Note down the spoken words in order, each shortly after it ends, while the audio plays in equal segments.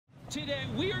Today,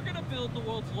 we are gonna build the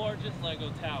world's largest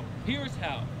Lego tower. Here's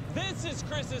how. This is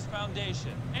Chris's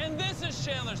foundation, and this is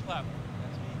Chandler's platform.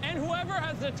 And whoever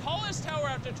has the tallest tower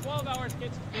after 12 hours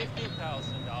gets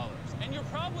 $50,000. And you're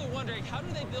probably wondering, how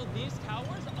do they build these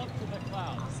towers up to the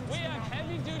clouds? We have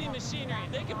heavy-duty machinery.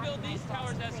 They can build these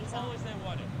towers as tall as they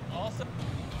wanted. Also,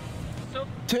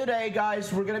 today,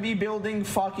 guys, we're gonna be building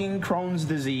fucking Crohn's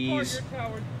disease.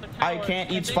 I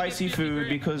can't eat spicy food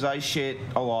because I shit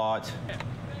a lot.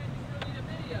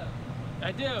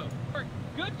 I do.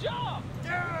 Good job.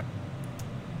 Yeah.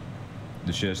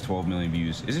 This shit has 12 million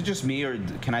views. Is it just me, or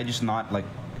can I just not, like,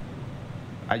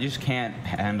 I just can't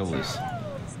handle this.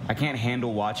 I can't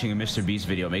handle watching a Mr. Beast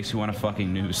video. It makes me want to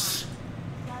fucking noose.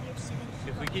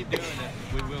 If we keep doing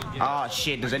it, we will get Ah,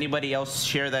 shit. Does anybody else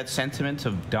share that sentiment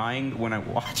of dying when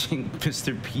I'm watching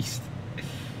Mr. Beast?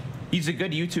 He's a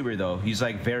good YouTuber, though. He's,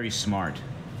 like, very smart.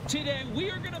 Today, we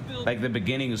are gonna build... Like, the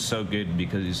beginning is so good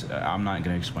because I'm not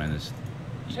going to explain this.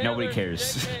 Nobody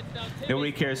cares.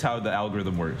 Nobody cares how the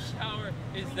algorithm works.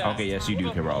 Okay, yes, you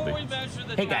do care, Robbie.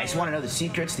 Hey guys, want to know the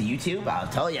secrets to YouTube? I'll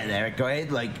tell you there. Go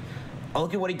ahead, like,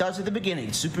 look at what he does at the beginning.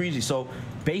 It's super easy. So,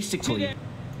 basically,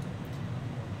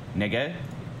 nigga,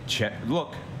 check,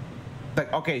 look.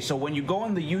 Like, okay, so when you go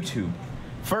on the YouTube,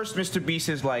 first Mr. Beast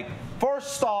is like,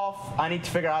 first off, I need to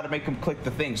figure out how to make him click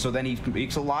the thing. So then he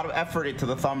makes a lot of effort into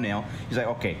the thumbnail. He's like,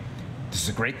 okay, this is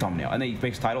a great thumbnail. And then he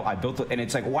makes title, I built it, and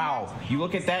it's like, wow. You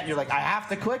look at that and you're like, I have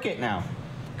to click it now.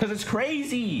 Because it's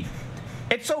crazy.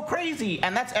 It's so crazy.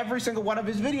 And that's every single one of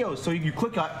his videos. So you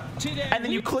click on, and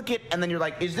then you click it, and then you're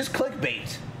like, is this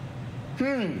clickbait?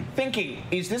 Thinking,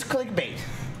 is this clickbait?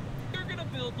 You're gonna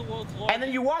build the world's and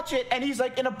then you watch it, and he's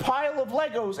like in a pile of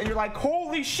Legos, and you're like,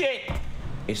 holy shit.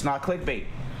 It's not clickbait.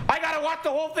 I gotta watch the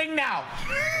whole thing now.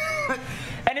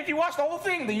 And if you watch the whole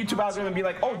thing, the YouTube algorithm will be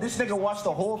like, oh, this nigga watched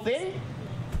the whole thing?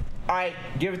 All right,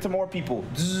 give it to more people.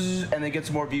 And then gets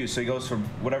more views. So he goes from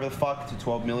whatever the fuck to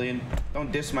 12 million.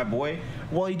 Don't diss my boy.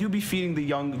 Well, he do be feeding the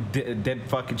young dead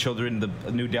fucking children the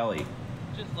New Delhi.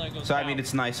 So, I mean,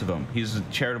 it's nice of him. He's a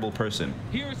charitable person.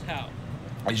 Here's how.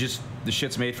 It's just, the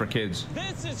shit's made for kids.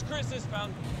 This is Chris's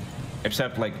found.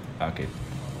 Except, like, okay.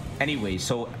 Anyway,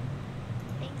 so,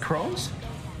 Crohn's?